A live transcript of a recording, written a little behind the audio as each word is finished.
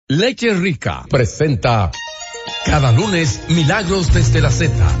Leche Rica presenta cada lunes Milagros desde la Z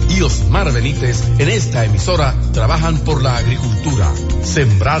y Osmar Benítez en esta emisora trabajan por la agricultura,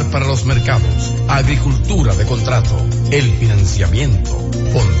 sembrar para los mercados, agricultura de contrato, el financiamiento,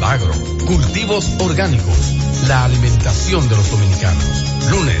 Fondagro, cultivos orgánicos, la alimentación de los dominicanos.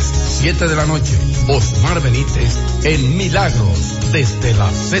 Lunes, 7 de la noche, Osmar Benítez en Milagros desde la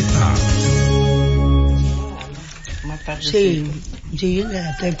Z. Sí,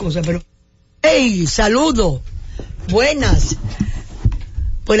 tres cosas, pero... ¡Hey! ¡Saludo! Buenas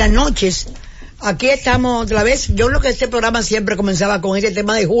noches. Aquí estamos otra vez. Yo creo que este programa siempre comenzaba con este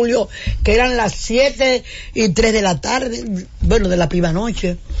tema de julio, que eran las 7:03 de la tarde, bueno, de la piba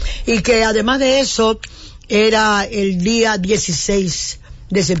noche, y que además de eso era el día 16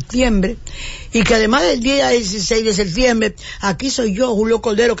 de septiembre, y que además del día 16 de septiembre, aquí soy yo, Julio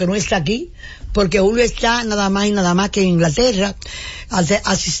Cordero, que no está aquí, porque Julio está nada más y nada más que en Inglaterra,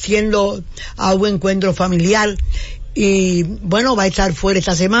 asistiendo a un encuentro familiar, y bueno, va a estar fuera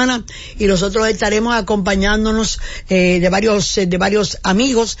esta semana, y nosotros estaremos acompañándonos de varios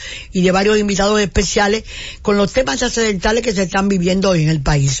amigos y de varios invitados especiales con los temas trascendentales que se están viviendo hoy en el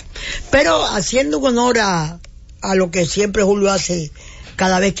país. Pero haciendo honor a lo que siempre Julio hace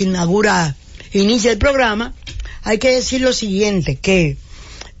cada vez que inicia el programa, hay que decir lo siguiente, que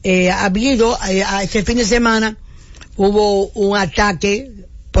este fin de semana hubo un ataque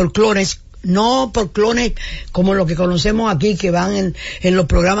por clones, no por clones como los que conocemos aquí, que van en los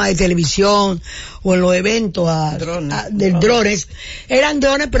programas de televisión o en los eventos de drones. Eran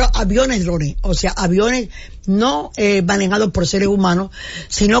drones, pero aviones drones, o sea, aviones no manejados por seres humanos,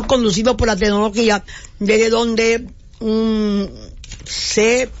 sino conducidos por la tecnología, desde donde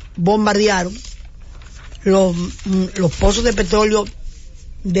se bombardearon los pozos de petróleo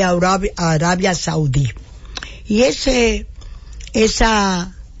de Arabia Saudí. Y ese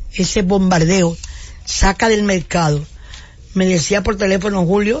bombardeo saca del mercado, me decía por teléfono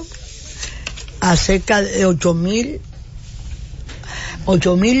Julio, a cerca de 8,000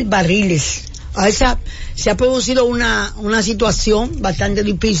 barriles. Se ha producido una situación bastante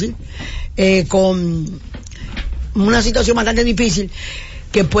difícil,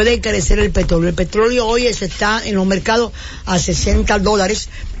 que puede encarecer el petróleo. El petróleo hoy está en los mercados a $60,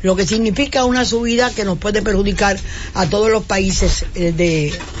 lo que significa una subida que nos puede perjudicar a todos los países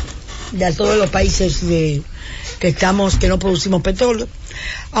que no producimos petróleo.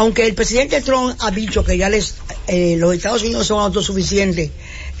 Aunque el presidente Trump ha dicho que ya los Estados Unidos son autosuficientes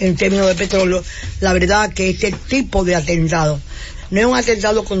en términos de petróleo, la verdad que este tipo de atentado no es un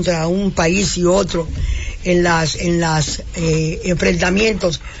atentado contra un país y otro, en las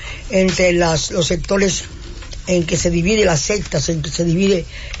enfrentamientos entre los sectores en que se divide las sectas, en que se divide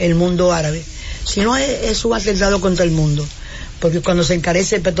el mundo árabe, sino es un atentado contra el mundo, porque cuando se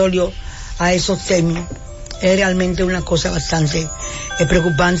encarece el petróleo a esos términos es realmente una cosa bastante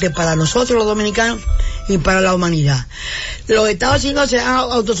preocupante para nosotros los dominicanos y para la humanidad. Los Estados Unidos serán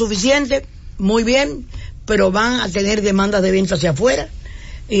autosuficientes, muy bien, pero van a tener demandas de venta hacia afuera,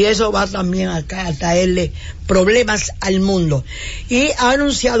 y eso va también a traerle problemas al mundo. Y ha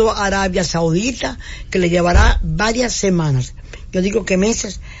anunciado a Arabia Saudita que le llevará varias semanas, yo digo que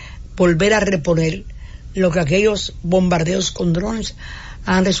meses, volver a reponer lo que aquellos bombardeos con drones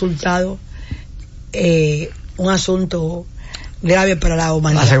han resultado un asunto grave para la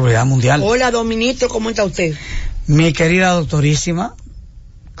humanidad. La seguridad mundial. Hola, don ministro, ¿cómo está usted? Mi querida doctorísima,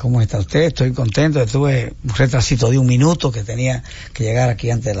 ¿cómo está usted? Estoy contento. Tuve un retrasito de 1 minuto que tenía que llegar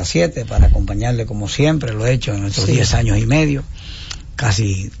aquí antes de las 7 para acompañarle como siempre. Lo he hecho en nuestros 10 años y medio,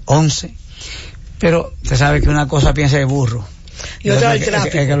 casi 11. Pero usted sabe que una cosa piensa el burro y otra el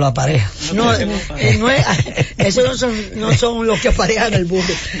tráfico. Es que lo apareja. Esos no son los que aparejan el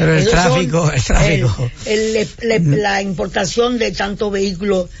burro. Pero el tráfico. La importación de tantos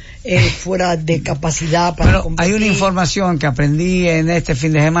vehículos fuera de capacidad para Pero competir. hay una información que aprendí en este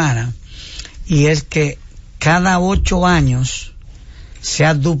fin de semana, y es que cada 8 años se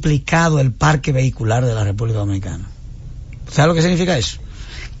ha duplicado el parque vehicular de la República Dominicana. ¿Sabe lo que significa eso?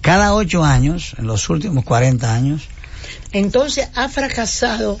 Cada 8 años, en los últimos 40 años. Entonces ha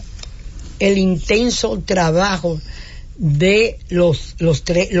fracasado el intenso trabajo de los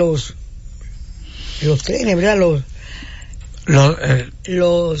trenes, ¿verdad?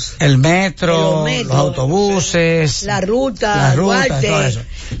 El metro, los autobuses, la ruta, todo eso.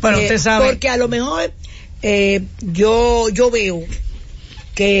 Bueno, usted sabe. Porque a lo mejor yo veo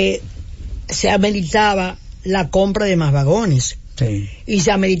que se ameritaba la compra de más vagones. Sí. Y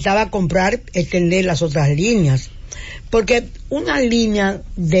se ameritaba extender las otras líneas. Porque una línea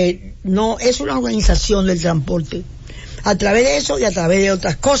no es una organización del transporte a través de eso y a través de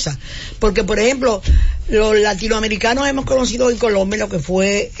otras cosas. Porque, por ejemplo, los latinoamericanos hemos conocido en Colombia lo que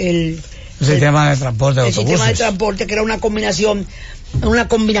fue el sistema de transporte de autobuses. El sistema de transporte, que era una combinación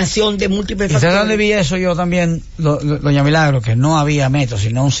de múltiples factores. ¿Usted dónde vi eso yo también, doña Milagro? Que no había metro,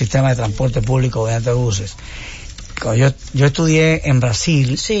 sino un sistema de transporte público de autobuses. Yo estudié en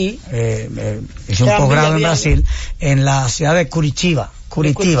Brasil, sí. Hice un posgrado en Brasil, en la ciudad de Curitiba,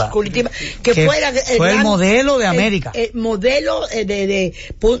 que fue el modelo de América. El modelo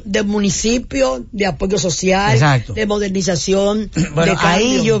de municipio, de apoyo social, exacto, de modernización. Bueno,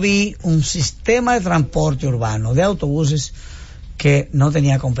 ahí yo vi un sistema de transporte urbano de autobuses que no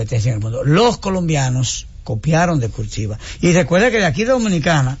tenía competencia en el mundo. Los colombianos copiaron de Curitiba. Y recuerda que de aquí de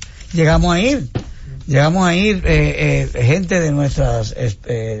Dominicana llegamos a ir gente de nuestros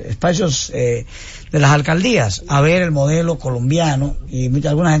espacios de las alcaldías a ver el modelo colombiano, y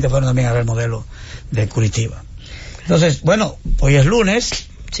alguna gente fueron también a ver el modelo de Curitiba. Entonces, bueno, hoy es lunes.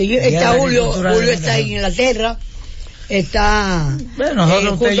 Sí, está Julio está en Inglaterra. Está bueno,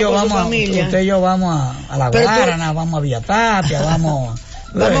 nosotros usted y yo vamos a La Guarana, vamos a Villa Tapia, vamos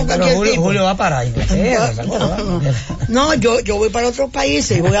Julio va para Inglaterra. No, yo voy para otros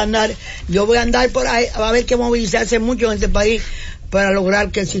países, yo voy a andar por ahí, va a haber que movilizarse mucho en este país para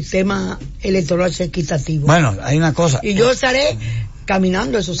lograr que el sistema electoral sea equitativo. Bueno, hay una cosa. Y yo estaré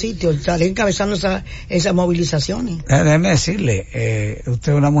caminando a esos sitios, estaré encabezando esas movilizaciones. Déjeme decirle,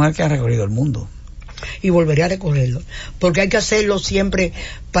 usted es una mujer que ha recorrido el mundo. Y volveré a recorrerlo, porque hay que hacerlo siempre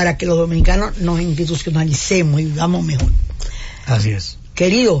para que los dominicanos nos institucionalicemos y vivamos mejor. Así es.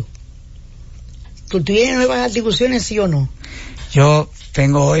 Querido, ¿tú tienes nuevas atribuciones, sí o no? Yo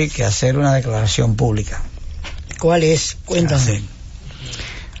tengo hoy que hacer una declaración pública. ¿Cuál es? Cuéntame.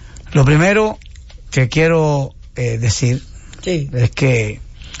 Lo primero que quiero decir es que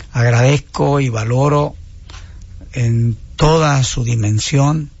agradezco y valoro en toda su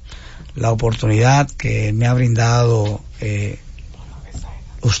dimensión la oportunidad que me ha brindado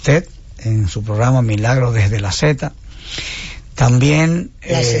usted en su programa Milagros desde la Z. También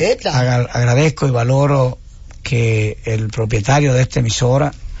agradezco y valoro que el propietario de esta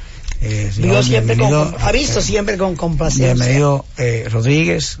emisora, ha visto siempre con complacencia. Bienvenido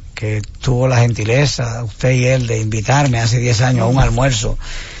Rodríguez, que tuvo la gentileza, usted y él, de invitarme hace 10 años a un almuerzo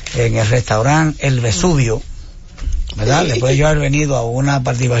en el restaurante El Vesubio, ¿verdad? Después yo haber venido a una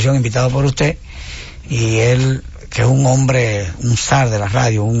participación invitado por usted, y él, que es un hombre, un zar de la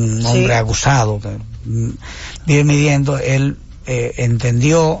radio, un hombre acusado, que vive midiendo, él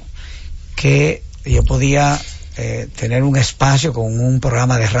entendió que yo podía tener un espacio con un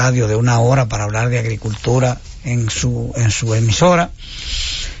programa de radio de 1 hora para hablar de agricultura en su emisora.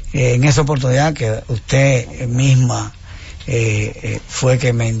 En esa oportunidad que usted misma fue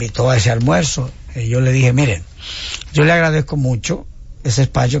que me invitó a ese almuerzo, yo le dije, miren, yo le agradezco mucho ese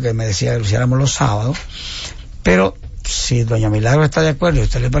espacio que me decía que lo hiciéramos los sábados, pero si doña Milagro está de acuerdo y a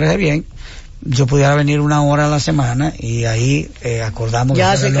usted le parece bien, yo pudiera venir 1 hora a la semana, y ahí acordamos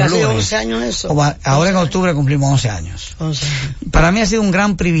ya hace casi 11 años eso. Ahora en octubre cumplimos 11 años. Para mí ha sido un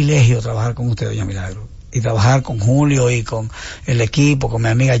gran privilegio trabajar con usted, doña Milagro, y trabajar con Julio y con el equipo, con mi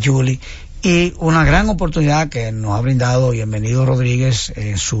amiga Julie, y una gran oportunidad que nos ha brindado Bienvenido Rodríguez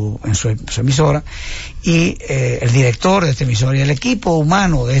en su emisora, y el director de esta emisora y el equipo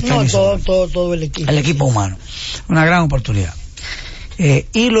humano de esta emisora. Todo el equipo. El equipo humano. Una gran oportunidad.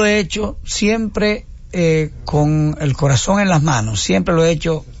 Y lo he hecho siempre con el corazón en las manos, siempre lo he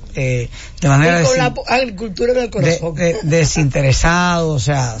hecho de manera con la agricultura del corazón, desinteresado, o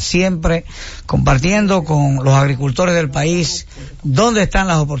sea, siempre compartiendo con los agricultores del país dónde están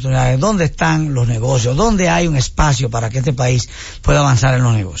las oportunidades, dónde están los negocios, dónde hay un espacio para que este país pueda avanzar en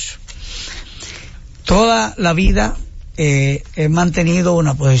los negocios. Toda la vida he mantenido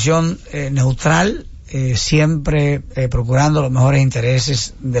una posición neutral, siempre procurando los mejores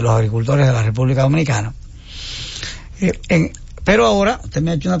intereses de los agricultores de la República Dominicana. Pero ahora, usted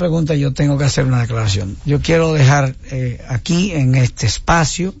me ha hecho una pregunta y yo tengo que hacer una declaración. Yo quiero dejar aquí, en este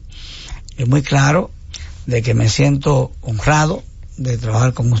espacio, muy claro de que me siento honrado de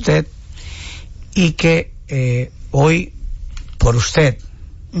trabajar con usted, y que hoy, por usted,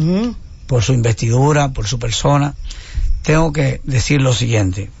 por su investidura, por su persona, tengo que decir lo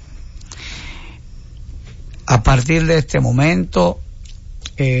siguiente. A partir de este momento,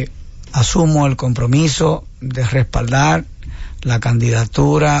 asumo el compromiso de respaldar la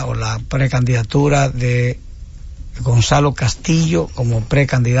candidatura o la precandidatura de Gonzalo Castillo como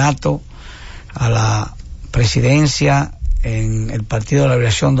precandidato a la presidencia en el Partido de la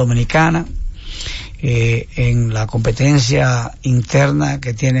Liberación Dominicana, en la competencia interna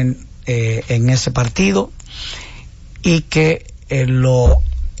que tienen en ese partido, y que lo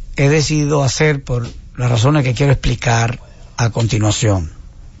he decidido hacer por las razones que quiero explicar a continuación.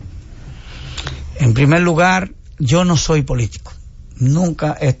 En primer lugar, yo no soy político.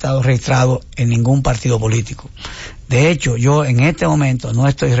 Nunca he estado registrado en ningún partido político. De hecho, yo en este momento no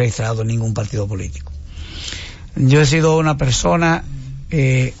estoy registrado en ningún partido político. Yo he sido una persona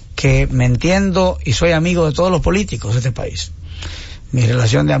que me entiendo y soy amigo de todos los políticos de este país. Mi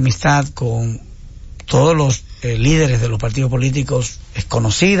relación de amistad con todos los líderes de los partidos políticos es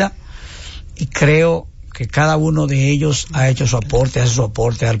conocida y creo que cada uno de ellos ha hecho su aporte, hace su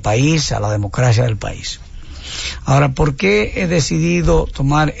aporte al país, a la democracia del país. Ahora, ¿por qué he decidido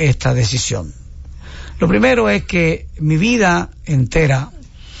tomar esta decisión? Lo primero es que mi vida entera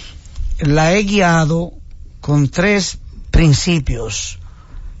la he guiado con 3 principios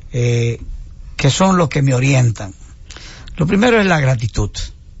que son los que me orientan. Lo primero es la gratitud.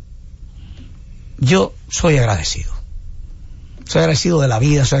 Yo soy agradecido. Soy agradecido de la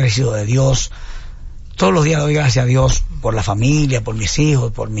vida, soy agradecido de Dios. Todos los días doy gracias a Dios por la familia, por mis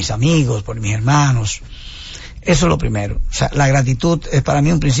hijos, por mis amigos, por mis hermanos. Eso es lo primero. O sea, la gratitud es para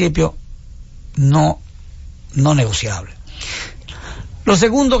mí un principio no negociable. Lo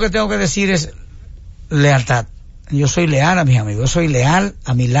segundo que tengo que decir es lealtad. Yo soy leal a mis amigos, yo soy leal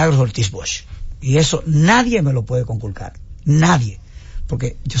a Milagros Ortiz Bosch. Y eso nadie me lo puede conculcar. Nadie.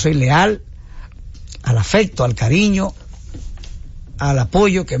 Porque yo soy leal al afecto, al cariño, al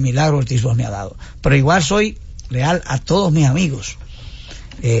apoyo que Milagros Ortiz Bosch me ha dado. Pero igual soy leal a todos mis amigos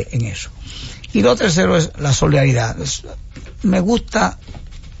en eso. Y lo tercero es la solidaridad. Me gusta,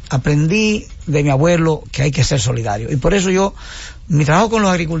 aprendí de mi abuelo que hay que ser solidario. Y por eso mi trabajo con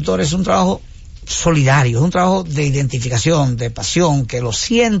los agricultores es un trabajo solidario, es un trabajo de identificación, de pasión, que lo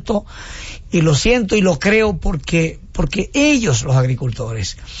siento y lo creo porque ellos, los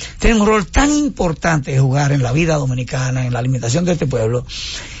agricultores, tienen un rol tan importante de jugar en la vida dominicana, en la alimentación de este pueblo,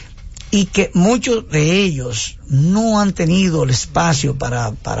 y que muchos de ellos no han tenido el espacio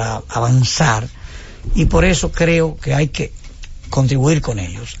para avanzar, y por eso creo que hay que contribuir con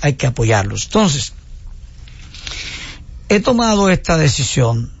ellos, hay que apoyarlos. Entonces, he tomado esta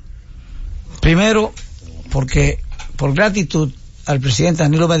decisión, primero, porque por gratitud al presidente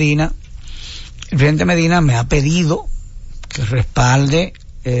Danilo Medina. El presidente Medina me ha pedido que respalde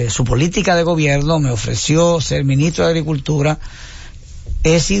su política de gobierno, me ofreció ser ministro de Agricultura.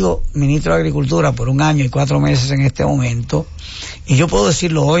 He sido ministro de Agricultura por 1 año y 4 meses en este momento, y yo puedo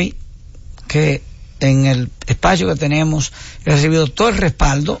decirlo hoy que en el espacio que tenemos he recibido todo el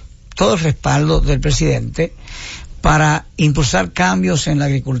respaldo del presidente para impulsar cambios en la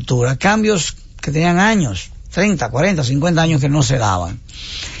agricultura, cambios que tenían años, 30, 40, 50 años que no se daban.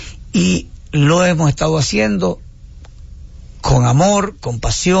 Y lo hemos estado haciendo con amor, con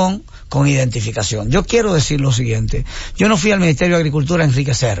pasión, con identificación. Yo quiero decir lo siguiente: yo no fui al Ministerio de Agricultura a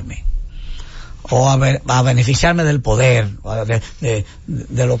enriquecerme o a beneficiarme del poder,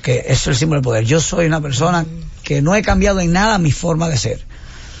 de lo que es el símbolo del poder. Yo soy una persona que no he cambiado en nada mi forma de ser.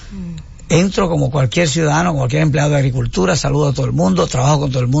 Entro como cualquier ciudadano, como cualquier empleado de agricultura, saludo a todo el mundo, trabajo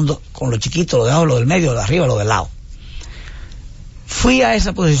con todo el mundo, con lo chiquito, lo de abajo, lo del medio, lo de arriba, lo del lado. Fui a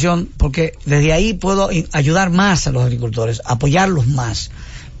esa posición porque desde ahí puedo ayudar más a los agricultores, apoyarlos más,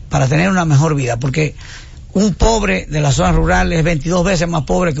 para tener una mejor vida, porque un pobre de la zona rural es 22 veces más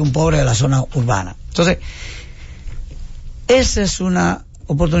pobre que un pobre de la zona urbana. Entonces, esa es una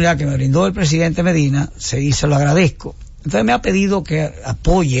oportunidad que me brindó el presidente Medina, y se lo agradezco. Entonces me ha pedido que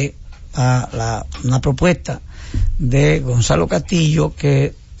apoye a una propuesta de Gonzalo Castillo,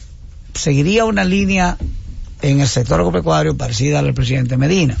 que seguiría una línea en el sector agropecuario parecida al del presidente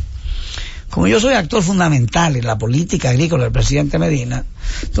Medina. Como yo soy actor fundamental en la política agrícola del presidente Medina,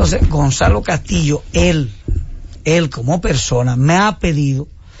 entonces Gonzalo Castillo, él como persona, me ha pedido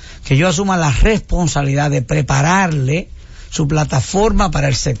que yo asuma la responsabilidad de prepararle su plataforma para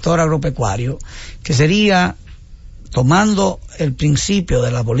el sector agropecuario, que sería, tomando el principio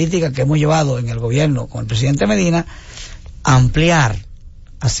de la política que hemos llevado en el gobierno con el presidente Medina, ampliar,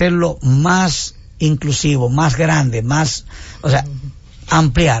 hacerlo más inclusivo, más grande,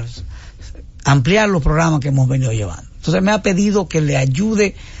 ampliar los programas que hemos venido llevando. Entonces me ha pedido que le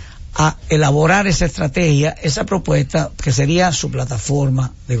ayude a elaborar esa estrategia, esa propuesta que sería su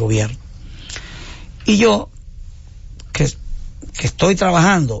plataforma de gobierno. Y yo, que estoy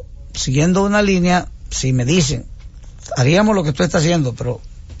trabajando, siguiendo una línea, si me dicen, haríamos lo que tú estás haciendo, pero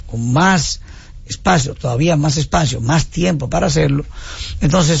con más espacio, todavía más espacio, más tiempo para hacerlo,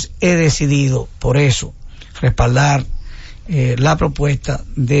 entonces he decidido, por eso, respaldar la propuesta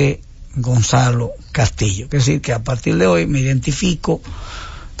de Gonzalo Castillo. Es decir, que a partir de hoy me identifico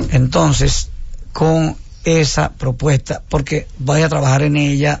entonces con esa propuesta, porque vamos a trabajar en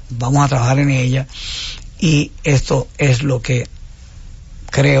ella, y esto es lo que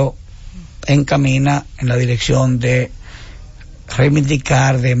creo encamina en la dirección de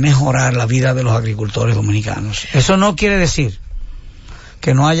reivindicar, de mejorar la vida de los agricultores dominicanos. Eso no quiere decir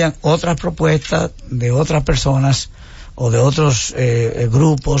que no hayan otras propuestas de otras personas o de otros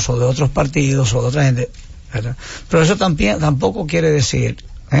grupos o de otros partidos o de otra gente, ¿verdad? Pero eso tampoco quiere decir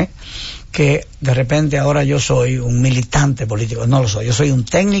que de repente ahora yo soy un militante político. No lo soy. Yo soy un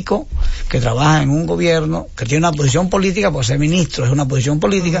técnico que trabaja en un gobierno que tiene una posición política, porque ser ministro es una posición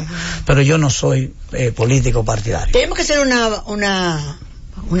política, pero yo no soy político partidario. Tenemos que hacer una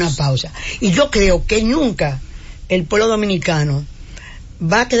pausa. Y yo creo que nunca el pueblo dominicano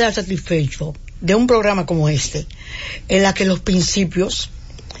va a quedar satisfecho de un programa como este, en la que los principios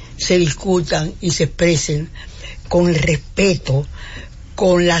se discutan y se expresen con el respeto,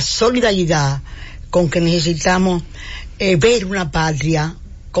 con la solidaridad con que necesitamos ver una patria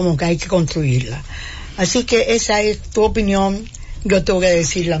como que hay que construirla. Así que esa es tu opinión, yo te voy a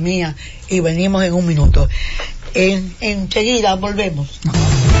decir la mía y venimos en un minuto. Enseguida volvemos.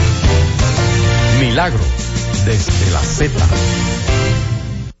 Milagros desde la Z.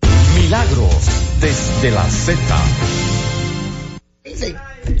 Milagros desde la Z. Sí,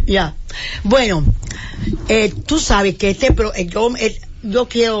 ya. Bueno, tú sabes que yo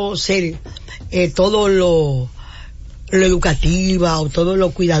quiero ser todo lo educativa o todo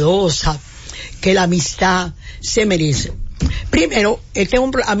lo cuidadosa que la amistad se merece. Primero,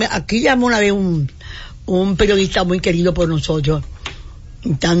 aquí llamó una vez un periodista muy querido por nosotros,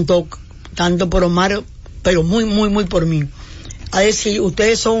 tanto por Omar, pero muy, muy, muy por mí, a decir,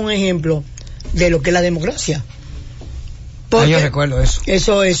 ustedes son un ejemplo de lo que es la democracia. Yo recuerdo eso.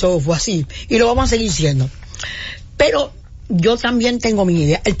 Eso fue así. Y lo vamos a seguir siendo. Pero yo también tengo mi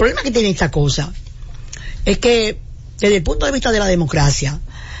idea. El problema que tiene esta cosa es que, desde el punto de vista de la democracia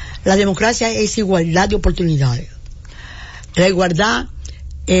es igualdad de oportunidades. La igualdad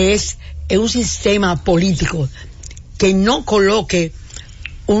es un sistema político que no coloque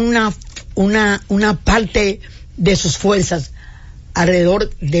una parte de sus fuerzas alrededor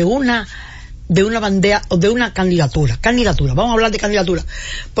de una bandera o de una candidatura, vamos a hablar de candidatura,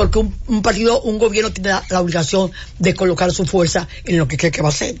 porque un gobierno tiene la obligación de colocar su fuerza en lo que cree que va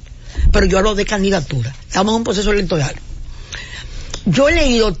a hacer, pero yo hablo de candidatura, estamos en un proceso electoral. Yo he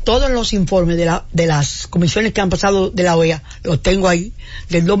leído todos los informes de las comisiones que han pasado de la OEA, los tengo ahí,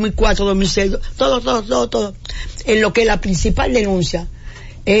 del 2004, 2006, todo, en lo que la principal denuncia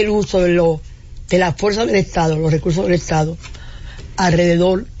es el uso de la fuerza del Estado, los recursos del Estado,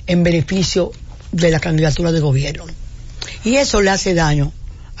 alrededor en beneficio de la candidatura de gobierno. Y eso le hace daño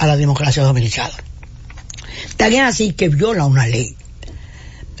a la democracia dominicana. También así que viola una ley.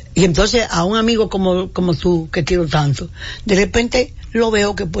 Y entonces a un amigo como tú, que quiero tanto, de repente lo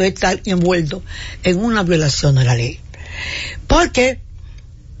veo que puede estar envuelto en una violación de la ley. Porque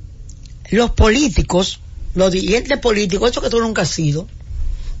los políticos, los dirigentes políticos, eso que tú nunca has sido,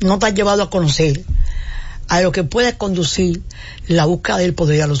 no te has llevado a conocer a lo que puede conducir la búsqueda del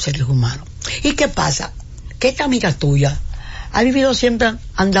poder a los seres humanos. ¿Y qué pasa? Que esta amiga tuya ha vivido siempre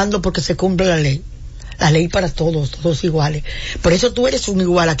andando porque se cumple la ley para todos iguales. Por eso tú eres un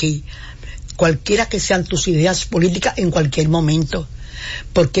igual aquí, cualquiera que sean tus ideas políticas en cualquier momento,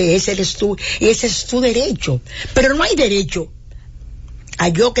 porque ese eres tú y ese es tu derecho. Pero no hay derecho a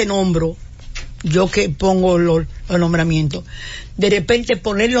yo que nombro, yo que pongo los nombramientos, de repente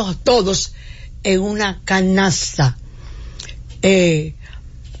ponerlos todos en una canasta.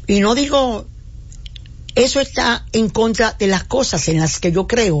 Y no digo, eso está en contra de las cosas en las que yo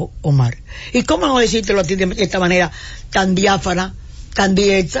creo, Omar. ¿Y cómo no decírtelo a ti de esta manera tan diáfana, tan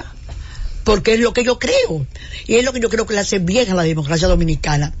directa? Porque es lo que yo creo. Y es lo que yo creo que le hace bien a la democracia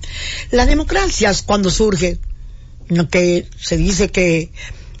dominicana. Las democracias, cuando surge, que se dice que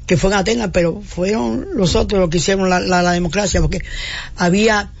fue en Atenas, pero fueron los otros los que hicieron la democracia, porque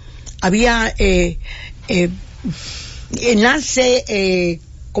nace,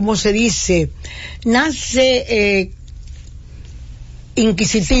 ¿cómo se dice? Nace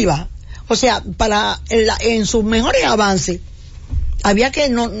inquisitiva. O sea, en sus mejores avances había que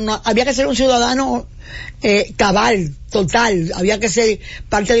ser un ciudadano cabal, total, había que ser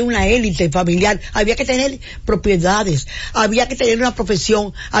parte de una élite familiar, había que tener propiedades, había que tener una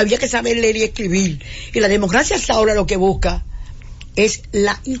profesión, había que saber leer y escribir. Y la democracia hasta ahora lo que busca es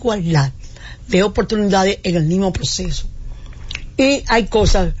la igualdad de oportunidades en el mismo proceso. Y hay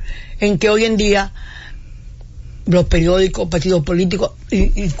cosas en que hoy en día los periódicos, partidos políticos,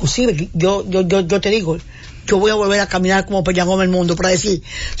 inclusive yo te digo, yo voy a volver a caminar como Peñagón el mundo para decir,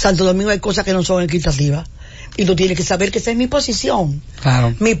 Santo Domingo hay cosas que no son equitativas. Y tú tienes que saber que esa es mi posición.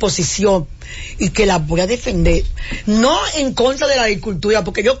 Claro. Mi posición. Y que la voy a defender. No en contra de la agricultura,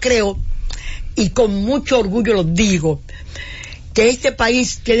 porque yo creo, y con mucho orgullo lo digo, que este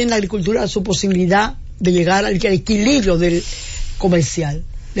país tiene en la agricultura su posibilidad de llegar al equilibrio del comercial,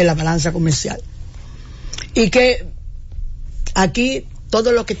 de la balanza comercial. Y que aquí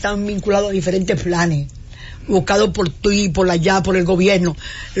todos los que están vinculados a diferentes planes, buscados por ti, por allá, por el gobierno,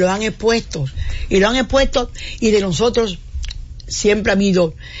 lo han expuesto. Y lo han expuesto, y de nosotros siempre ha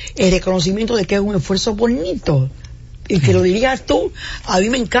habido el reconocimiento de que es un esfuerzo bonito. Y que lo dirías tú, a mí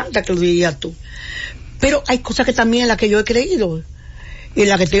me encanta que lo dirías tú. Pero hay cosas que también en las que yo he creído, y en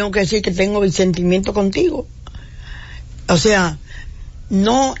las que tengo que decir que tengo el sentimiento contigo. O sea,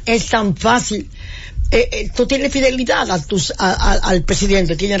 no es tan fácil. Tú tienes fidelidad al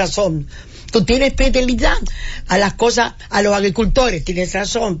presidente, tienes razón. Tú tienes fidelidad a las cosas, a los agricultores, tienes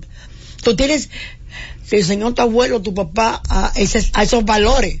razón. Tú tienes, te enseñó tu abuelo, tu papá, a esos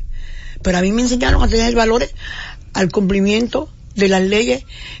valores. Pero a mí me enseñaron a tener valores al cumplimiento de las leyes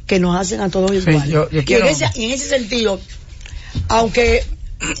que nos hacen a todos iguales. Sí, yo quiero... y en ese sentido, aunque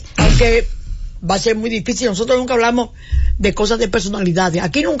va a ser muy difícil, nosotros nunca hablamos de cosas de personalidades.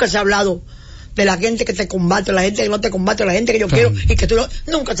 Aquí nunca se ha hablado de la gente que te combate, la gente que no te combate, la gente que yo quiero y que tú no.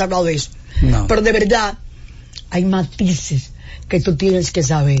 Nunca se ha hablado de eso. No. Pero de verdad, hay matices que tú tienes que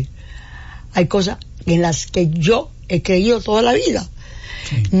saber. Hay cosas en las que yo he creído toda la vida.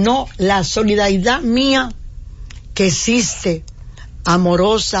 Sí. No, la solidaridad mía que existe,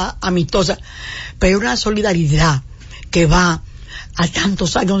 amorosa, amistosa, pero una solidaridad que va a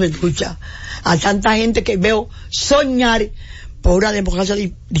tantos años de lucha, a tanta gente que veo soñar por una democracia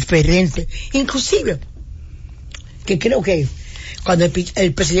diferente, inclusive que creo que cuando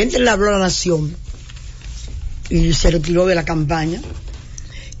el presidente le habló a la nación y se retiró de la campaña,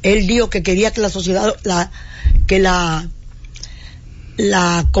 él dijo que quería que la sociedad,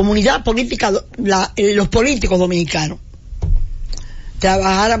 la comunidad política, los políticos dominicanos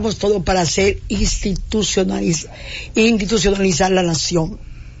trabajáramos todos para hacer institucionalizar la nación.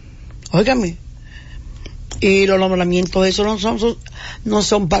 Óigame, y los nombramientos, eso no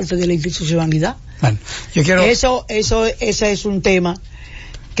son parte de la institucionalidad. Bueno, yo quiero... Ese es un tema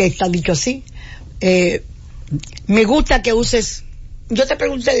que está dicho así. Me gusta que uses... Yo te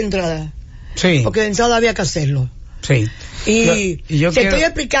pregunté de entrada. Sí. Porque de entrada había que hacerlo. Sí. Y yo te estoy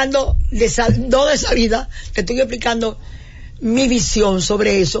explicando, no de salida, te estoy explicando mi visión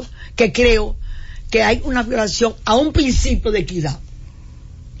sobre eso, que creo que hay una violación a un principio de equidad.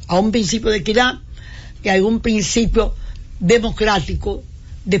 A un principio de equidad y hay un principio democrático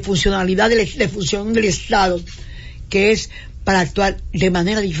de funcionalidad, de función del Estado, que es para actuar de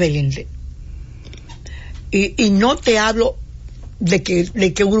manera diferente. Y no te hablo de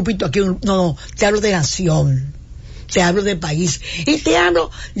que un grupito aquí, no, te hablo de nación, te hablo de país, y te hablo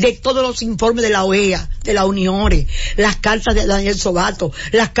de todos los informes de la OEA, de la UNIORE, las cartas de Daniel Sobato,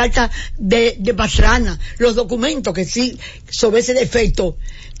 las cartas de Pastrana, los documentos que sí, sobre ese defecto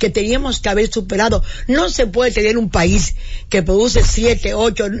que teníamos que haber superado. No se puede tener un país que produce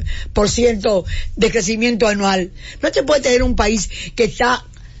 7-8% de crecimiento anual. No se puede tener un país que está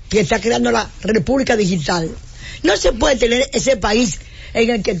creando la República Digital. No se puede tener ese país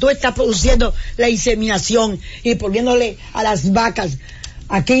en el que tú estás produciendo la inseminación y poniéndole a las vacas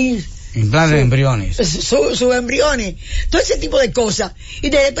aquí implantes de embriones, sus embriones, todo ese tipo de cosas, y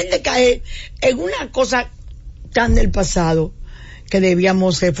de repente caer en una cosa tan del pasado que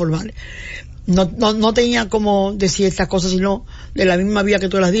debíamos reformar. No tenía como decir estas cosas, sino de la misma vía que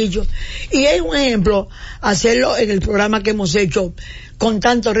tú lo has dicho. Y es un ejemplo hacerlo en el programa que hemos hecho con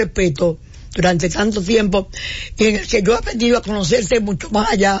tanto respeto durante tanto tiempo, y en el que yo he aprendido a conocerte mucho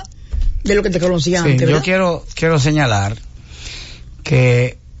más allá de lo que te conocía antes, ¿verdad? Yo quiero señalar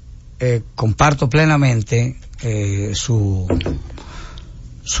que comparto plenamente su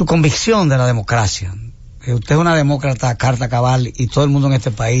convicción de la democracia. Usted es una demócrata carta cabal y todo el mundo en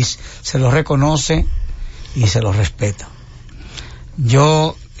este país se lo reconoce y se lo respeta.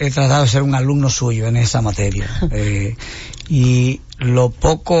 Yo he tratado de ser un alumno suyo en esa materia, y lo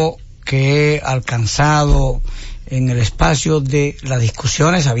poco que he alcanzado en el espacio de las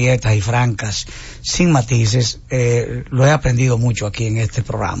discusiones abiertas y francas, sin matices, lo he aprendido mucho aquí en este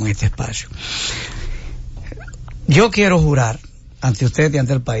programa, en este espacio. Yo quiero jurar ante usted y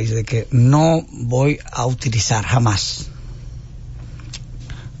ante el país de que no voy a utilizar jamás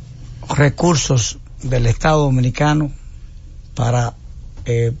recursos del Estado Dominicano para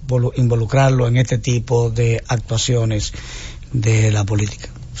involucrarlo en este tipo de actuaciones de la política.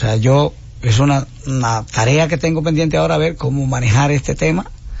 O sea, yo es una tarea que tengo pendiente ahora, a ver cómo manejar este tema.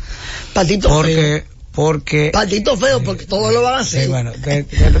 Patito feo. Porque patito feo, porque todo lo van a hacer. Bueno,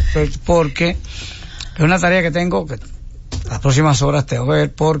 porque es una tarea que tengo, que las próximas horas tengo que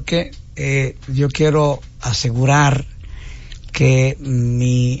ver, porque yo quiero asegurar que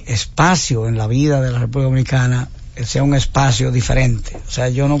mi espacio en la vida de la República Dominicana sea un espacio diferente. O sea,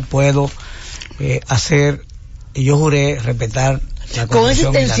 yo no puedo hacer, y yo juré respetar la Constitución. Con esa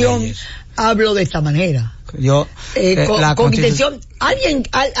intención hablo de esta manera. Yo con intención,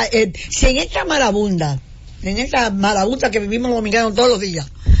 si en esta marabunda que vivimos los dominicanos todos los días,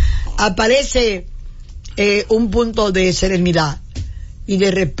 aparece un punto de serenidad y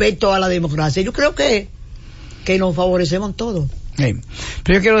de respeto a la democracia, yo creo que nos favorecemos todos. Sí.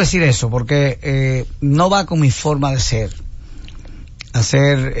 Pero yo quiero decir eso porque no va con mi forma de ser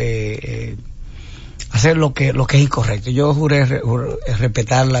hacer lo que es incorrecto. Yo juré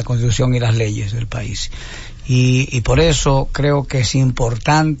respetar la Constitución y las leyes del país, y por eso creo que es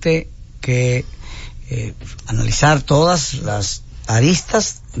importante que analizar todas las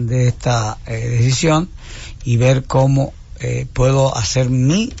aristas de esta decisión y ver cómo puedo hacer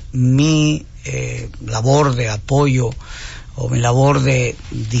mi labor de apoyo o mi labor de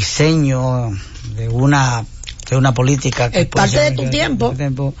diseño de una política que es parte de tu tiempo,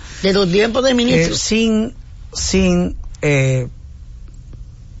 de los tiempos de ministro, sin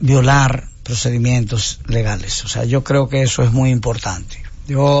violar procedimientos legales. O sea, yo creo que eso es muy importante.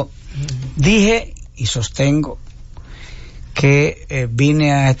 Yo dije y sostengo que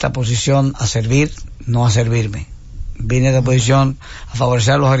vine a esta posición a servir, no a servirme. Vine a esta posición a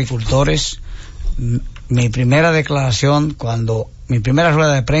favorecer a los agricultores. Mi primera declaración, mi primera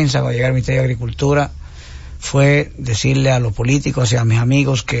rueda de prensa cuando llegué al Ministerio de Agricultura, fue decirle a los políticos y a mis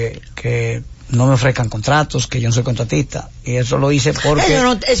amigos que no me ofrezcan contratos, que yo no soy contratista, y eso lo hice porque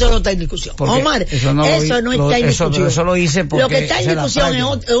eso no está en discusión, Omar, eso no está en discusión. Eso lo hice porque lo que está en discusión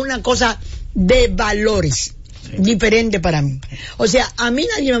es una cosa de valores, sí, diferente para mí. O sea, a mí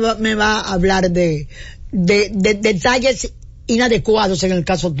nadie me va a hablar de detalles inadecuados en el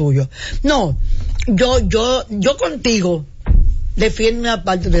caso tuyo. No, yo contigo defiendo una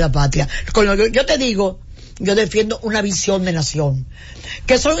parte de la patria. Con lo que yo te digo, yo defiendo una visión de nación.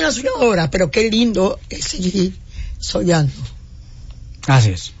 Que soy una soñadora, pero qué lindo es seguir soñando.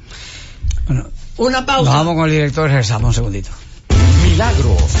 Así es. Bueno, una pausa. Nos vamos con el director y regresamos un segundito.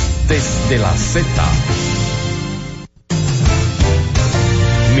 Milagros desde la Z.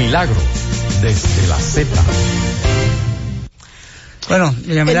 Milagros desde la Z. Bueno,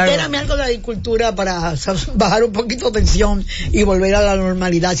 entérame algo de la agricultura para bajar un poquito de tensión y volver a la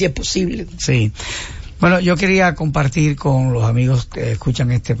normalidad si es posible. Sí. Bueno, yo quería compartir con los amigos que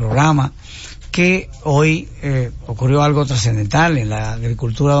escuchan este programa que hoy ocurrió algo trascendental en la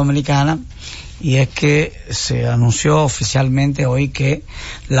agricultura dominicana, y es que se anunció oficialmente hoy que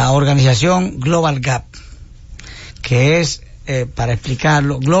la organización Global Gap, que es, para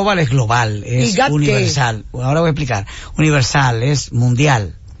explicarlo, global es global, es universal. Ahora voy a explicar. Universal es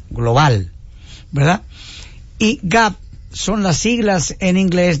mundial, global, ¿verdad? Y GAP son las siglas en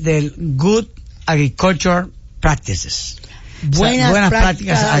inglés del Good Agriculture Practices. Buenas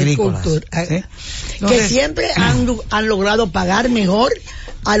prácticas agrícolas. ¿Sí? Que siempre han logrado pagar mejor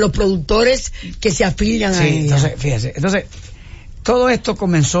a los productores que se afilian a ella. Entonces, fíjese, todo esto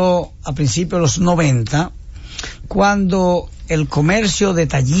comenzó a principios de los 90, cuando el comercio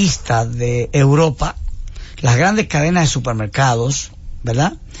detallista de Europa, las grandes cadenas de supermercados,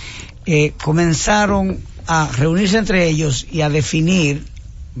 ¿verdad?, comenzaron a reunirse entre ellos y a definir,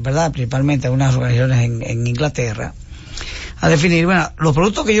 ¿verdad?, principalmente algunas organizaciones en Inglaterra, a definir, bueno, los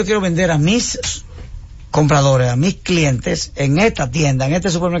productos que yo quiero vender a mis compradores, a mis clientes, en esta tienda, en este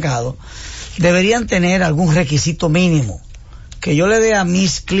supermercado, deberían tener algún requisito mínimo, que yo le dé a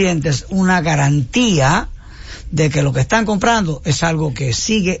mis clientes una garantía de que lo que están comprando es algo que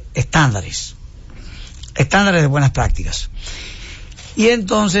sigue estándares de buenas prácticas. Y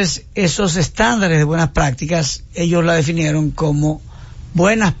entonces esos estándares de buenas prácticas ellos la definieron como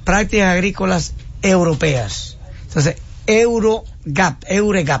buenas prácticas agrícolas europeas. Entonces Eurogaps,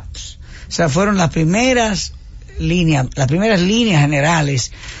 o sea, fueron las primeras líneas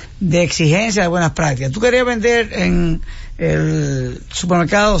generales de exigencia de buenas prácticas. Tú querías vender en el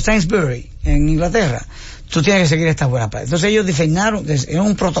supermercado Sainsbury en Inglaterra, tú tienes que seguir estas buenas prácticas. Entonces ellos diseñaron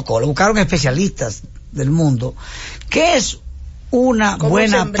un protocolo, buscaron especialistas del mundo, ¿qué es una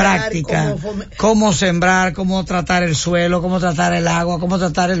buena práctica, cómo sembrar, cómo tratar el suelo, cómo tratar el agua, cómo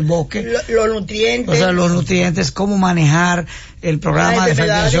tratar el bosque, los nutrientes, o sea, los nutrientes, cómo manejar el programa de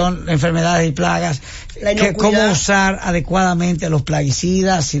fertilización, enfermedades y plagas, cómo usar adecuadamente los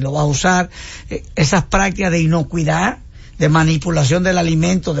plaguicidas, si lo vas a usar, esas prácticas de inocuidad, de manipulación del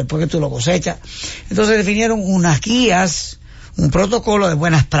alimento después que tú lo cosechas. Entonces definieron unas guías, un protocolo de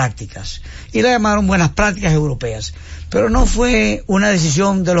buenas prácticas, y la llamaron buenas prácticas europeas. Pero no fue una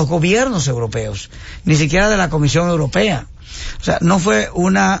decisión de los gobiernos europeos, ni siquiera de la Comisión Europea. O sea, no fue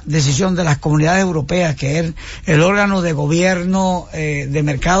una decisión de las comunidades europeas, que es el órgano de gobierno de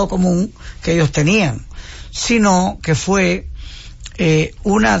mercado común que ellos tenían, sino que fue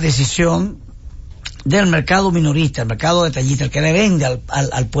una decisión del mercado minorista, el mercado detallista, el que le vende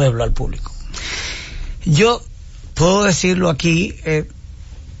al pueblo, al público. Yo puedo decirlo aquí,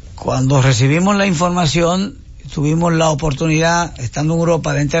 cuando recibimos la información, tuvimos la oportunidad, estando en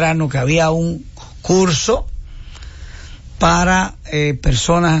Europa, de enterarnos que había un curso para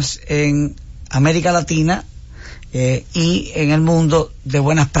personas en América Latina y en el mundo de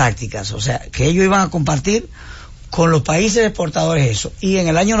buenas prácticas. O sea, que ellos iban a compartir con los países exportadores eso. Y en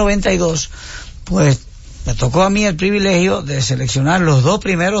el año 92, pues, me tocó a mí el privilegio de seleccionar los 2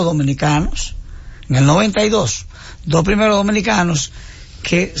 primeros dominicanos, en el 92, 2 primeros dominicanos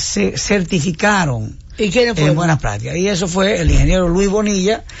que se certificaron en buenas prácticas. Y eso fue el ingeniero Luis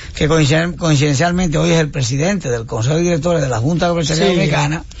Bonilla, que coincidencialmente hoy es el presidente del Consejo de Directores de la Junta de Comercial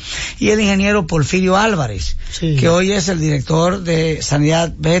Dominicana, y el ingeniero Porfirio Álvarez, que hoy es el director de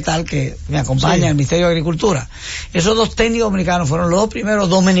Sanidad Vegetal, que me acompaña en el Ministerio de Agricultura. Esos 2 técnicos dominicanos fueron los 2 primeros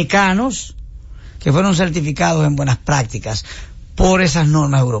dominicanos que fueron certificados en buenas prácticas por esas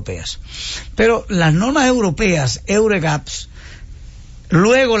normas europeas. Pero las normas europeas, Eurogaps,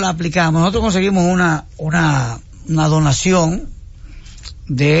 luego la aplicamos. Nosotros conseguimos una donación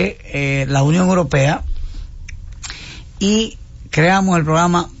de la Unión Europea y creamos el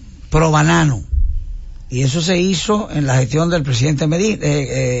programa Pro Banano. Y eso se hizo en la gestión del presidente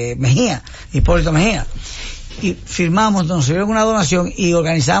Mejía, Hipólito Mejía. Y firmamos, nos dieron una donación y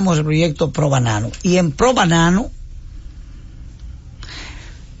organizamos el proyecto Pro Banano. Y en Pro Banano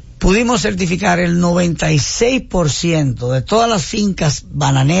pudimos certificar el 96% de todas las fincas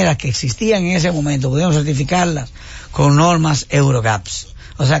bananeras que existían en ese momento, pudimos certificarlas con normas Eurogaps.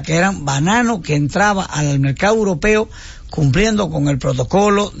 O sea, que eran banano que entraba al mercado europeo cumpliendo con el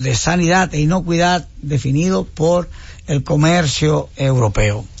protocolo de sanidad e inocuidad definido por el comercio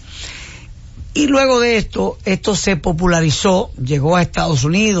europeo. Y luego de esto se popularizó, llegó a Estados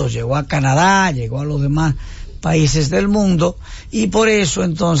Unidos, llegó a Canadá, llegó a los demás países del mundo, y por eso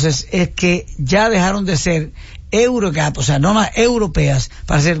entonces es que ya dejaron de ser Eurogap, o sea, normas europeas,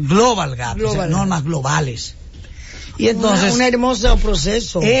 para ser Global Gap, o sea, normas globales. Y entonces un hermoso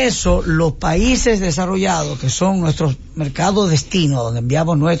proceso. Eso, los países desarrollados, que son nuestros mercados destino, donde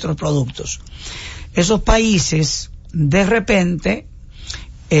enviamos nuestros productos, esos países de repente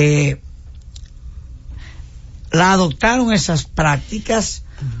la adoptaron esas prácticas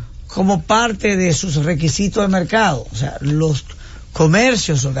como parte de sus requisitos de mercado. O sea, los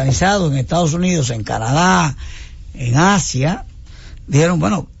comercios organizados en Estados Unidos, en Canadá, en Asia, dijeron,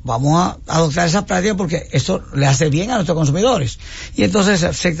 bueno, vamos a adoptar esa práctica porque esto le hace bien a nuestros consumidores. Y entonces se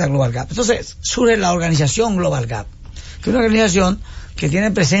acepta Global Gap. Entonces surge la organización Global Gap, que es una organización que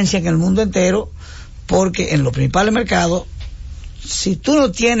tiene presencia en el mundo entero, porque en los principales mercados, si tú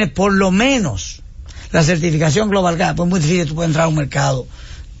no tienes por lo menos la certificación Global Gap, pues es muy difícil tú puedes entrar a un mercado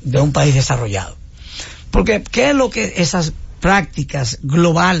de un país desarrollado. Porque, ¿qué es lo que esas prácticas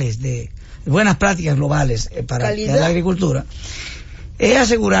globales, de buenas prácticas globales para la agricultura? Es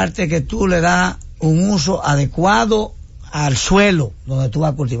asegurarte que tú le das un uso adecuado al suelo donde tú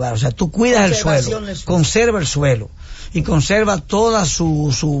vas a cultivar. O sea, tú cuidas el suelo, conserva el suelo y conserva toda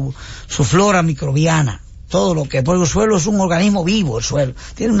su flora microbiana. Todo lo que, porque el suelo es un organismo vivo, el suelo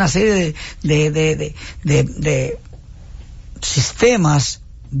tiene una serie de sistemas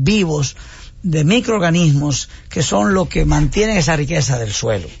vivos, de microorganismos, que son los que mantienen esa riqueza del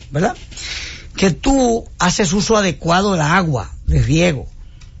suelo, ¿verdad? Que tú haces uso adecuado del agua, de riego,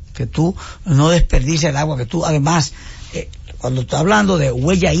 que tú no desperdicies el agua, que tú además, cuando estás hablando de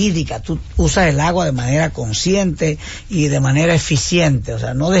huella hídrica, tú usas el agua de manera consciente y de manera eficiente, o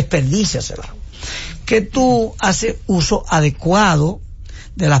sea, no desperdicias el agua. Que tú haces uso adecuado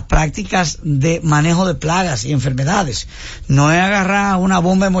de las prácticas de manejo de plagas y enfermedades. No es agarrar una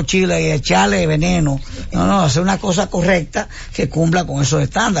bomba de mochila y echarle veneno. No, hacer una cosa correcta que cumpla con esos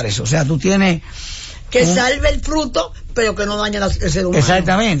estándares. O sea, tú tienes que salve el fruto, pero que no dañe el ser humano.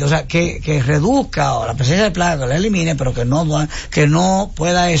 Exactamente, o sea, que reduzca la presencia de plaga, que la elimine, pero que no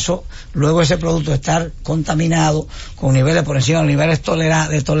pueda eso, luego ese producto estar contaminado con niveles por encima de los niveles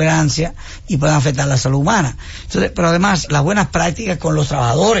de tolerancia y puedan afectar la salud humana. Entonces, pero además, las buenas prácticas con los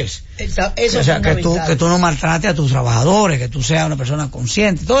trabajadores. Eso o sea, que tú no maltrates a tus trabajadores, que tú seas una persona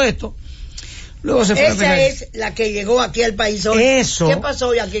consciente, todo esto. Luego esa es la que llegó aquí al país hoy. Eso. ¿Qué pasó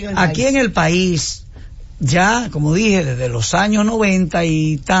hoy aquí en el país? Aquí en el país, ya, como dije, desde los años 90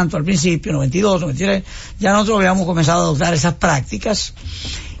 y tanto al principio, 92, 93, ya nosotros habíamos comenzado a adoptar esas prácticas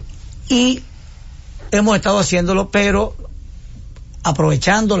y hemos estado haciéndolo, pero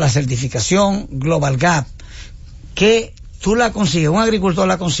aprovechando la certificación Global Gap, que tú la consigues, un agricultor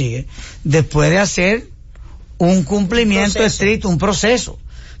la consigue, después de hacer un cumplimiento estricto, un proceso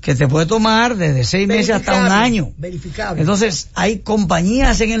que te puede tomar desde 6 meses hasta un año. Verificable. Entonces, hay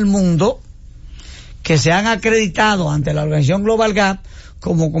compañías en el mundo que se han acreditado ante la organización Global Gap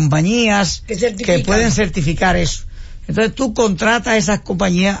como compañías que pueden certificar eso. Entonces, tú contratas a esas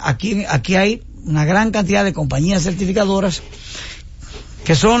compañías. Aquí hay una gran cantidad de compañías certificadoras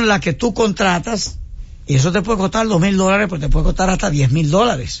que son las que tú contratas, y eso te puede costar $2,000, pero te puede costar hasta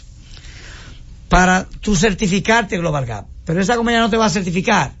 $10,000 para tú certificarte Global Gap. Pero esa compañía no te va a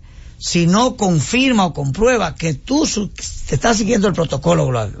certificar si no confirma o comprueba que tú te estás siguiendo el protocolo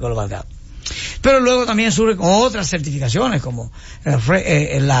Global Gap. Pero luego también surgen otras certificaciones como la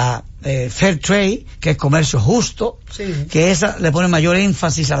Fair Trade, que es comercio justo, sí, que esa le pone mayor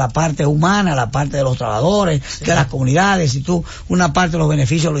énfasis a la parte humana, a la parte de los trabajadores, sí, de las comunidades. Si tú una parte de los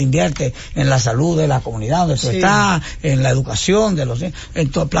beneficios lo inviertes en la salud de la comunidad donde tú estás, en la educación,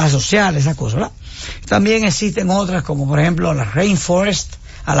 en todo el plan social, esas cosas, ¿verdad? También existen otras como por ejemplo la Rainforest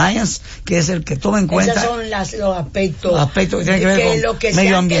Alliance, que es el que toma en cuenta. Esos son los aspectos que tienen que ver con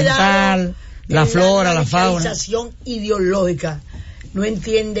medioambiental, la flora, la fauna. La radicalización ideológica no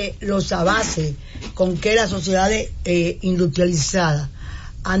entiende los avances con que las sociedades industrializadas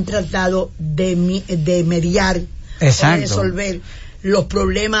han tratado de mediar o de resolver los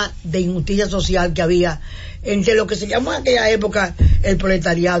problemas de injusticia social que había entre lo que se llamó en aquella época el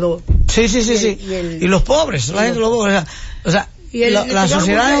proletariado. Y los pobres, la gente, los pobres. O sea, las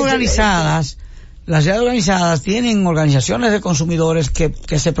sociedades organizadas, tienen organizaciones de consumidores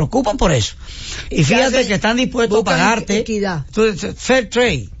que se preocupan por eso. Y fíjate que están dispuestos a pagarte. Equidad. Fair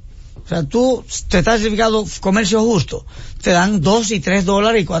Trade. O sea, tú te estás certificado comercio justo. Te dan $2 y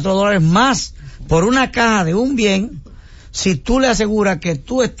 $3 y $4 más por una caja de un bien si tú le aseguras que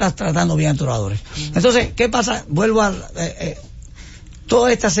tú estás tratando bien a tus trabajadores. Entonces, ¿qué pasa? Vuelvo a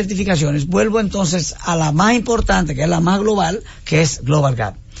todas estas certificaciones, vuelvo entonces a la más importante, que es la más global, que es Global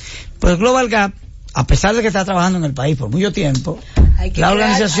Gap. Pues Global Gap, a pesar de que está trabajando en el país por mucho tiempo, la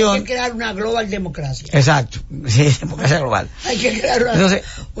organización... Hay que crear una global democracia. Exacto, sí, democracia global. Hay que crear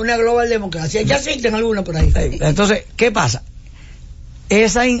una global democracia. Ya existen alguna por ahí. Entonces, ¿qué pasa?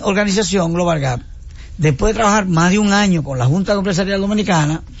 Esa organización Global Gap, después de trabajar más de un año con la Junta Empresarial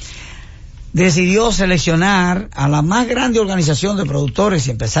Dominicana, decidió seleccionar a la más grande organización de productores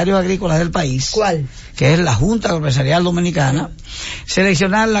y empresarios agrícolas del país. ¿Cuál? Que es la Junta Empresarial Dominicana.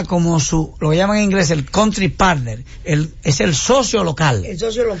 Seleccionarla como lo que llaman en inglés el country partner, es el socio local. El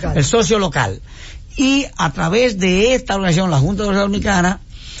socio local. El socio local. Y a través de esta organización, la Junta Empresarial Dominicana,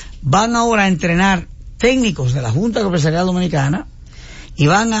 van ahora a entrenar técnicos de la Junta Empresarial Dominicana y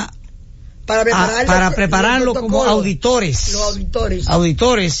van para prepararlo como auditores. Los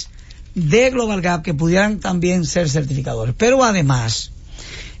auditores de Global Gap que pudieran también ser certificadores. Pero además,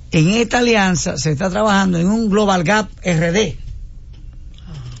 en esta alianza se está trabajando en un Global Gap RD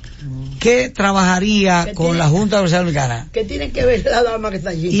que trabajaría con la Junta Empresarial Dominicana. ¿Qué tiene que ver la dama que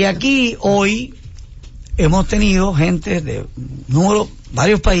está allí? Y aquí hoy hemos tenido gente de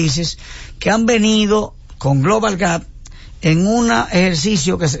varios países que han venido con Global Gap en un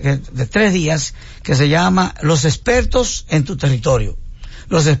ejercicio de 3 días que se llama Los expertos en tu territorio,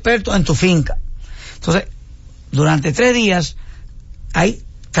 los expertos en tu finca. Entonces, durante 3 días hay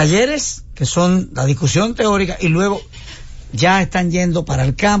talleres que son la discusión teórica y luego ya están yendo para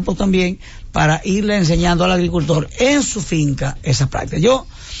el campo también para irle enseñando al agricultor en su finca esas prácticas. Yo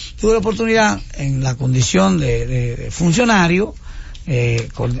tuve la oportunidad en la condición de funcionario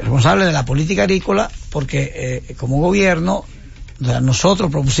responsable de la política agrícola, porque como gobierno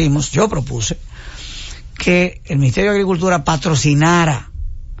yo propuse que el Ministerio de Agricultura patrocinara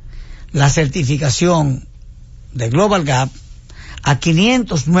la certificación de Global Gap a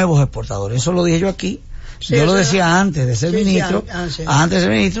 500 nuevos exportadores. Eso lo dije yo aquí. Sí, yo lo decía antes de ser ministro, antes de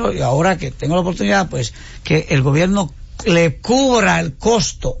ser ministro, y ahora que tengo la oportunidad, pues, que el gobierno le cubra el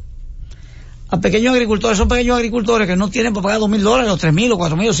costo a pequeños agricultores. Son pequeños agricultores que no tienen para pagar $2,000, o $3,000, o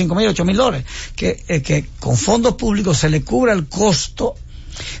 $4,000, o $5,000, o $8,000, que con fondos públicos se le cubra el costo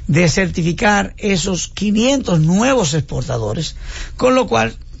de certificar esos 500 nuevos exportadores, con lo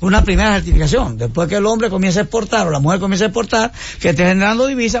cual una primera certificación, después que el hombre comience a exportar o la mujer comience a exportar, que esté generando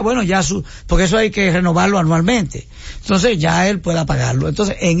divisas, bueno, ya porque eso hay que renovarlo anualmente, entonces ya él pueda pagarlo.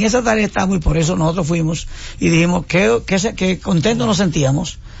 Entonces en esa tarea estamos, y por eso nosotros fuimos y dijimos que contentos nos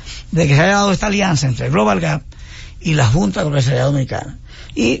sentíamos de que se haya dado esta alianza entre Global Gap y la Junta Comercial Dominicana.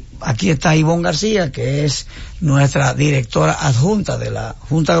 Y aquí está Ivonne García, que es nuestra directora adjunta de la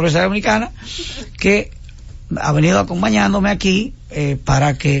Junta Comercial Dominicana, que ha venido acompañándome aquí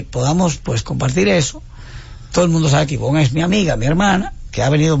para que podamos pues compartir eso. Todo el mundo sabe que Ivonne es mi amiga, mi hermana, que ha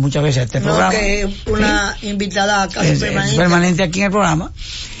venido muchas veces a este programa. Que es una invitada casi permanente aquí en el programa.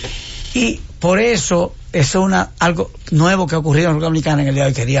 Y por eso es algo nuevo que ha ocurrido en la República Dominicana en el día de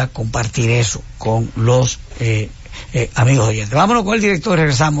hoy. Quería compartir eso con los amigos oyentes. Vámonos con el director y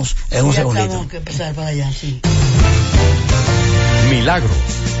regresamos en un segundito. Tenemos que empezar para allá, sí. Milagros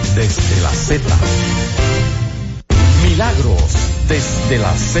desde la Z. Milagros desde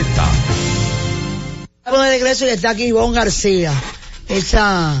la Z. Estamos de regreso y está aquí Ivonne García,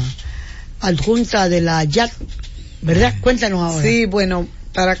 esa adjunta de la YAC, ¿verdad? Cuéntanos ahora. Sí, bueno,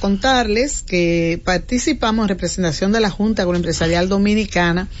 para contarles que participamos en representación de la Junta Agroempresarial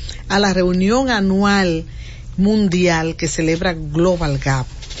Dominicana a la reunión anual mundial que celebra Global Gap.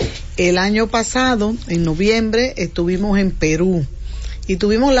 El año pasado, en noviembre, estuvimos en Perú y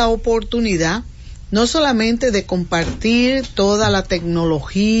tuvimos la oportunidad no solamente de compartir toda la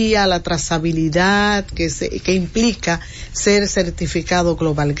tecnología, la trazabilidad que implica ser certificado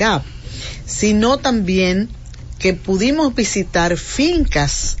Global Gap, sino también que pudimos visitar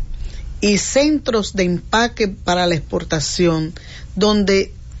fincas y centros de empaque para la exportación,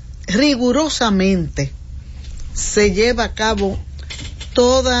 donde rigurosamente se lleva a cabo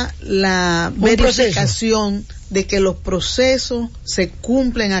toda la verificación de que los procesos se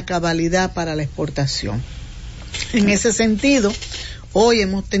cumplen a cabalidad para la exportación. En ese sentido, hoy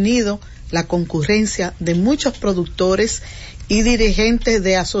hemos tenido la concurrencia de muchos productores y dirigentes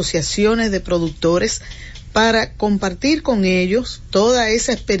de asociaciones de productores para compartir con ellos toda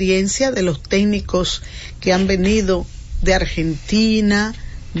esa experiencia de los técnicos que han venido de Argentina,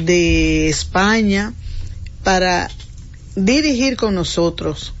 de España, para dirigir con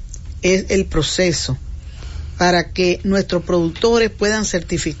nosotros el proceso para que nuestros productores puedan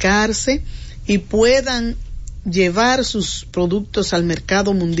certificarse y puedan llevar sus productos al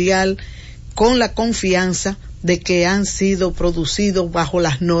mercado mundial con la confianza de que han sido producidos bajo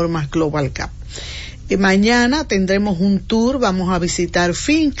las normas Global Gap. Mañana tendremos un tour, vamos a visitar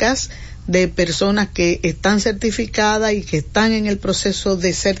fincas de personas que están certificadas y que están en el proceso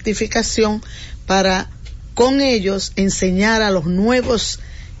de certificación para con ellos enseñar a los nuevos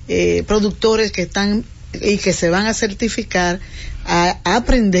productores que están y que se van a certificar a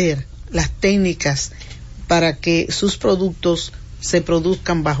aprender las técnicas para que sus productos se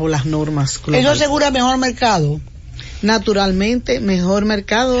produzcan bajo las normas globales. ¿Eso asegura mejor mercado? Naturalmente, mejor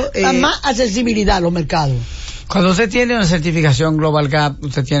mercado. Más accesibilidad a los mercados. Cuando usted tiene una certificación Global Gap,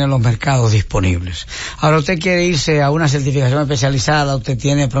 usted tiene los mercados disponibles. Ahora usted quiere irse a una certificación especializada, usted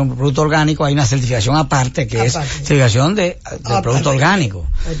tiene, por ejemplo, producto orgánico, hay una certificación aparte que es certificación de producto orgánico.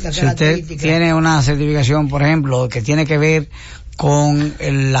 Si usted tiene una certificación, por ejemplo, que tiene que ver con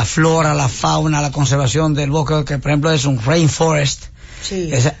la flora, la fauna, la conservación del bosque, que por ejemplo es un rainforest, sí.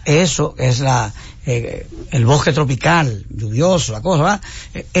 Eso es el bosque tropical, lluvioso, la cosa, ¿verdad?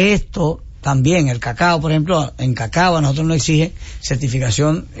 Esto también, el cacao, por ejemplo, en cacao a nosotros nos exige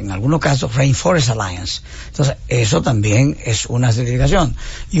certificación, en algunos casos, Rainforest Alliance. Entonces, eso también es una certificación.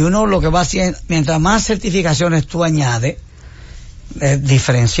 Y uno lo que va haciendo, mientras más certificaciones tú añades,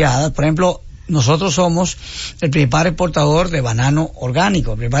 diferenciadas, por ejemplo, nosotros somos el principal exportador de banano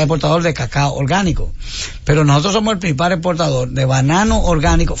orgánico, el principal exportador de cacao orgánico, pero nosotros somos el principal exportador de banano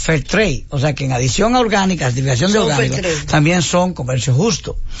orgánico fair trade, o sea que en adición a orgánica, certificación de orgánico, también son comercio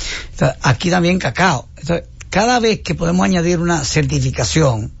justo. Entonces, aquí también cacao. Entonces, cada vez que podemos añadir una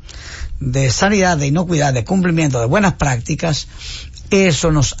certificación de sanidad, de inocuidad, de cumplimiento, de buenas prácticas,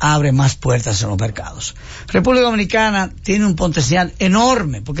 eso nos abre más puertas en los mercados. República Dominicana tiene un potencial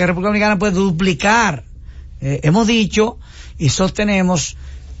enorme, porque República Dominicana puede duplicar. Hemos dicho y sostenemos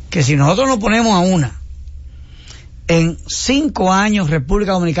que si nosotros nos ponemos a una, en 5 años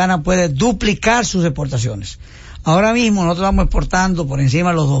República Dominicana puede duplicar sus exportaciones. Ahora mismo nosotros estamos exportando por encima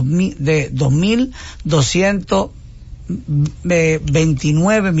de los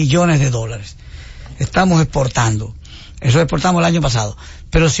 2.229 millones de dólares. Estamos exportando. Eso exportamos el año pasado.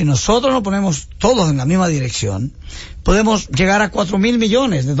 Pero si nosotros nos ponemos todos en la misma dirección, podemos llegar a 4.000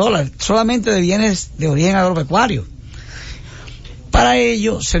 millones de dólares solamente de bienes de origen agropecuario. Para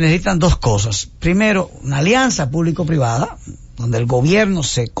ello se necesitan dos cosas. Primero, una alianza público-privada, donde el gobierno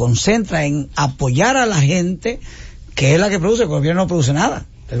se concentra en apoyar a la gente, que es la que produce. El gobierno no produce nada.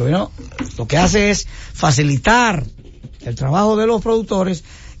 El gobierno lo que hace es facilitar el trabajo de los productores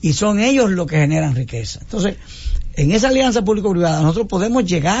y son ellos los que generan riqueza. Entonces, en esa alianza público-privada nosotros podemos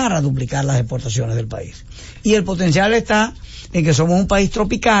llegar a duplicar las exportaciones del país. Y el potencial está en que somos un país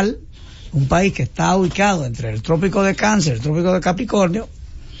tropical, un país que está ubicado entre el trópico de Cáncer y el trópico de Capricornio,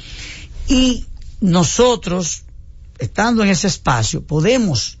 y nosotros, estando en ese espacio,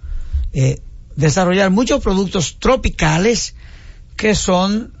 podemos desarrollar muchos productos tropicales que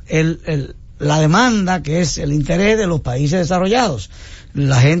son la demanda, que es el interés de los países desarrollados.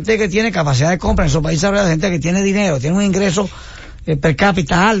 La gente que tiene capacidad de compra en esos países desarrollados, gente que tiene dinero, tiene un ingreso per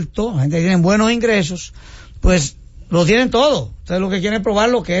cápita alto, gente que tiene buenos ingresos, pues lo tienen todo. Entonces lo que quieren es probar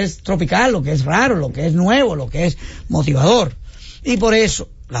lo que es tropical, lo que es raro, lo que es nuevo, lo que es motivador. Y por eso,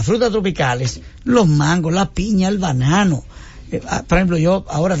 las frutas tropicales, los mangos, la piña, el banano. Por ejemplo,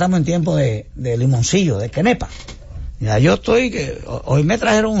 ahora estamos en tiempo de limoncillo, de quenepa. Ya hoy me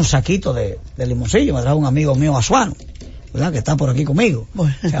trajeron un saquito de limoncillo, me trajo un amigo mío azuano, ¿verdad? Que está por aquí conmigo.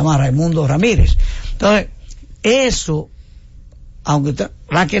 Bueno. Se llama Raimundo Ramírez. Entonces, eso, aunque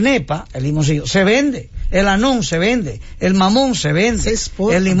la quenepa, el limoncillo, se vende. El anón se vende, el mamón se vende,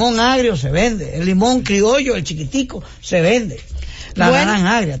 el limón agrio se vende, el limón criollo, el chiquitico, se vende, la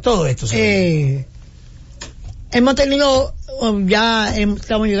naranja agria, todo esto se vende. Hemos tenido,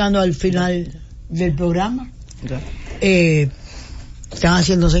 estamos llegando al final del programa. Están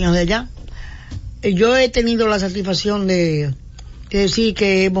haciendo señas de allá. Yo he tenido la satisfacción de decir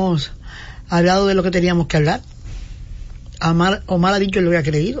que hemos hablado de lo que teníamos que hablar. Omar ha dicho lo que ha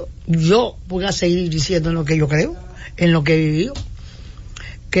creído. Yo voy a seguir diciendo en lo que yo creo, en lo que he vivido.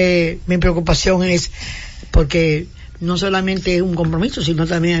 Que mi preocupación es porque no solamente es un compromiso, sino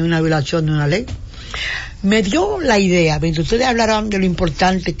también hay una violación de una ley. Me dio la idea, mientras ustedes hablaron de lo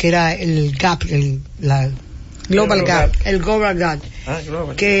importante que era el gap, el global gap,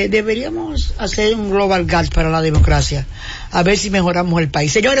 que deberíamos hacer un global gap para la democracia, a ver si mejoramos el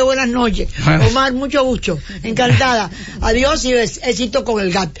país. Señores, buenas noches. Omar, mucho gusto, encantada. Adiós y éxito con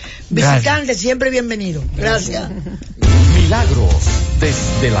el gap. Visitantes, siempre bienvenido. Gracias. Milagros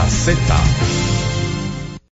desde la Z.